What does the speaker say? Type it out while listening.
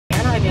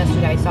time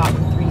yesterday I saw it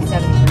for $3.79.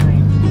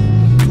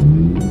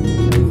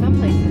 So some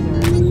places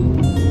are.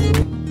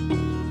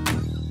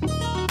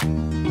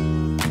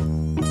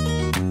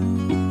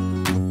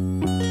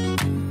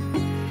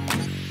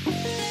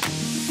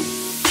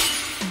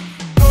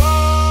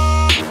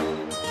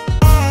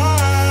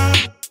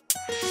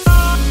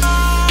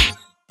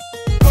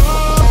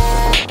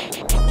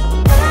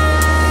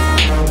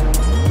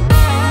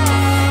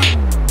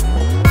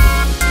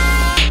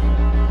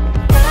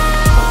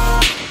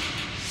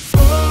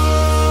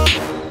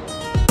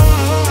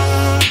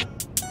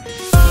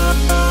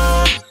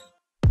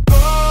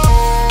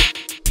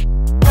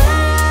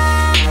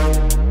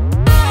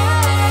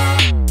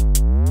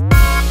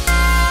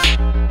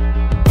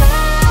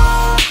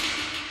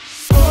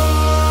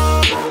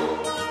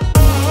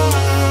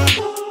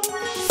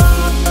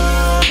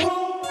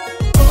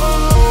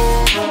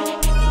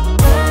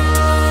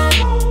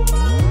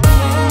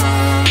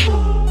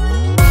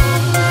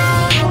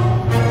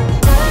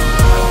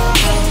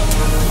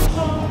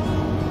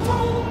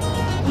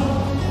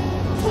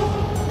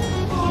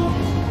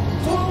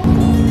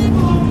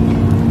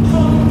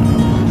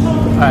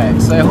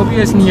 Alright, so I hope you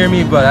guys can hear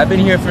me, but I've been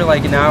here for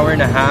like an hour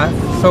and a half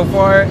so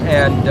far,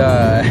 and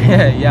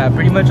yeah,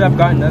 pretty much I've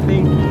gotten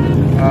nothing.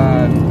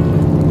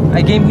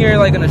 I came here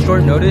like on a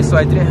short notice, so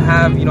I didn't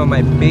have, you know,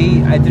 my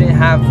bait. I didn't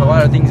have a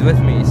lot of things with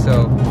me,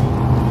 so.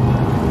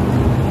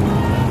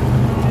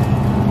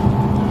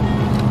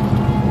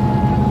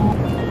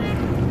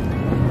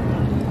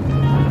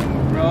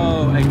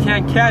 Bro, I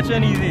can't catch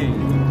anything.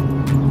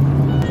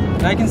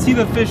 And I can see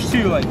the fish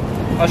too, like,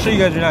 I'll show you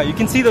guys right now. You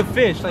can see the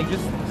fish, like,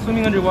 just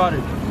swimming underwater.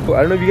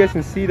 I don't know if you guys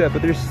can see that,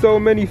 but there's so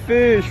many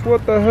fish.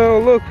 What the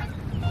hell? Look.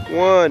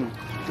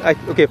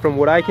 Okay, from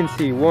what I can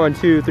see, 1,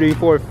 2, 3,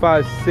 4,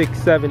 5, 6,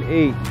 7,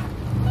 8,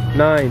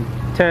 9,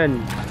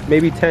 10,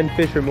 maybe 10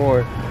 fish or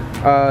more.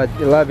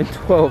 11,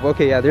 12.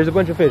 Okay, yeah, there's a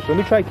bunch of fish. Let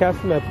me try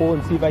casting my pole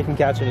and see if I can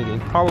catch anything.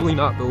 Probably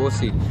not, but we'll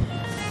see.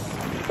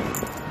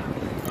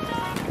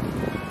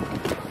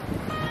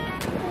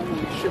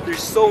 Holy shit,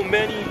 there's so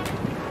many.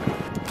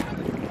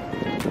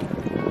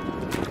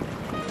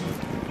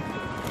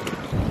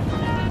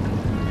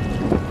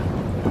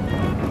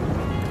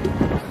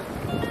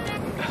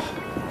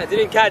 I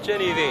didn't catch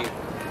anything.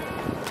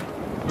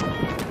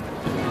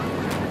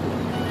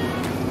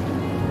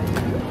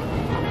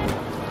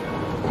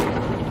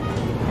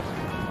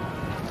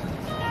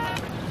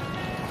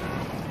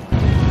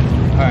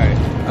 Alright,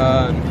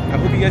 I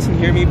hope you guys can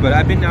hear me, but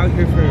I've been out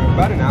here for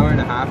about an hour and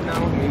a half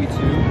now, maybe 2.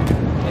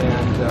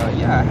 And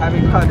yeah, I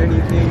haven't caught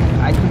anything.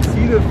 I can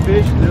see the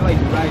fish, they're like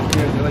right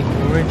here, they're like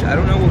orange. I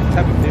don't know what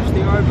type of fish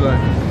they are, but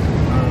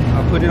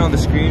I'll put it on the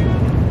screen.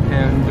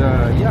 And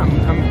yeah, I'm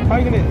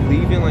probably gonna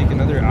leave in like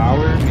another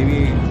hour,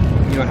 maybe,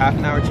 you know, half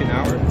an hour to an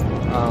hour.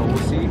 We'll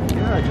see.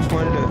 Yeah, I just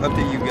wanted to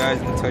update you guys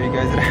and tell you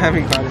guys that I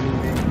haven't caught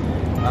anything.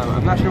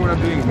 I'm not sure what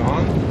I'm doing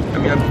wrong. I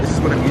mean, this is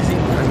what I'm using.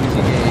 I'm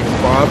using a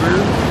bobber,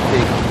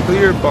 a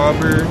clear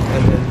bobber,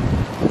 and then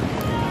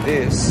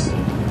this.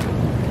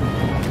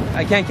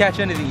 I can't catch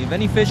anything. If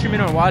any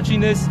fishermen are watching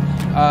this,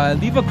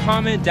 leave a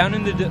comment down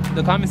in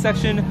the comment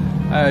section.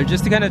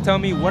 Just to kind of tell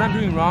me what I'm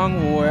doing wrong,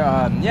 or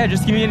yeah,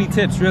 just give me any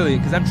tips really,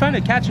 because I'm trying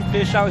to catch a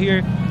fish out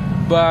here,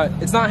 but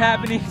it's not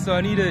happening, so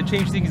I need to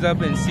change things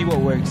up and see what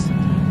works.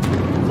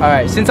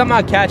 Alright, since I'm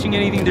not catching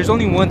anything, there's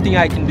only one thing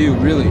I can do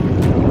really,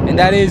 and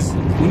that is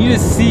we need to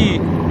see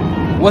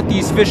what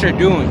these fish are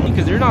doing,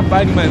 because they're not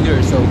biting my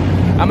lure. So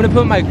I'm gonna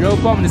put my grill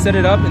pole, I'm gonna set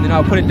it up, and then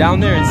I'll put it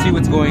down there and see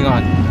what's going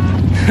on.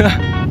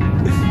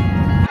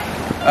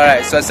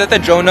 Alright, so I set the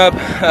drone up.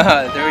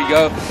 There we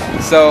go.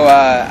 So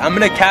I'm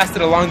gonna cast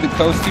it along the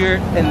coast here,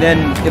 and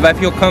then if I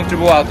feel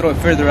comfortable, I'll throw it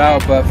further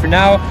out. But for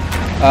now,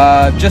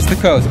 just the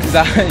coast, because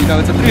you know,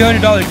 it's a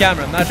 $300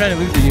 camera. I'm not trying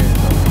to lose it here.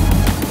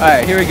 So.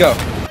 Alright, here we go.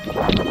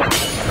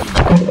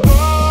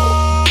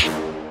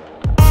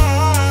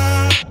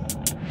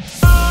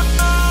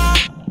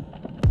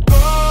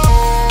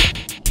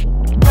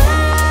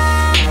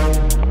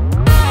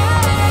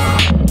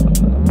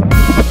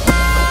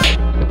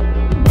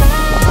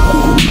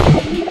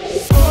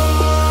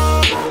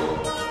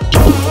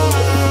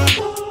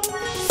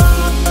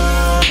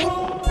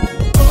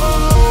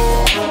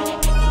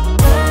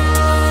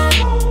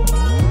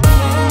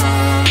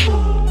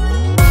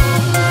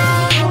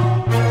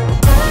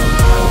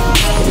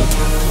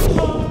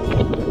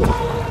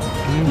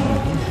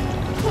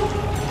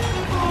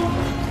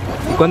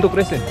 ¿Cuánto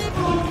crece?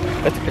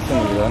 Este crece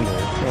muy grande.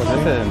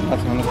 Este más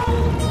o menos.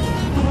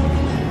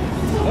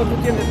 No, tú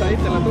tienes ahí,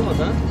 te la tomas,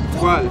 ¿ah?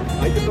 ¿Cuál?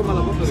 Ahí te toma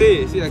la foto.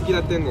 Sí, sí, aquí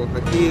la tengo.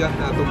 Aquí la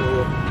tomo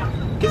yo.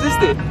 ¿Qué es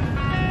este?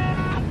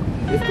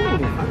 Es como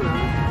mojarra.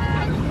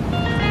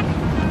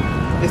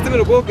 ¿Este me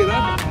lo puedo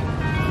quedar?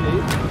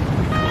 Sí.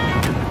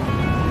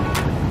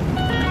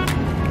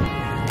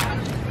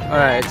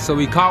 Alright, so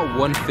we caught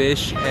one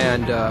fish,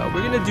 and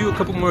we're gonna do a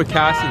couple more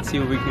casts and see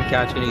if we can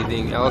catch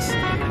anything else.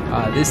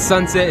 This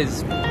sunset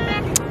is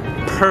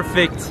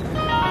perfect.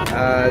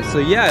 So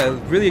yeah,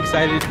 really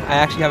excited. I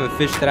actually have a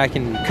fish that I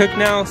can cook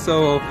now,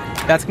 so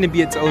that's gonna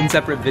be its own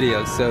separate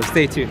video, so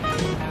stay tuned.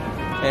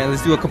 and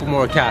let's do a couple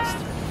more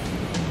casts.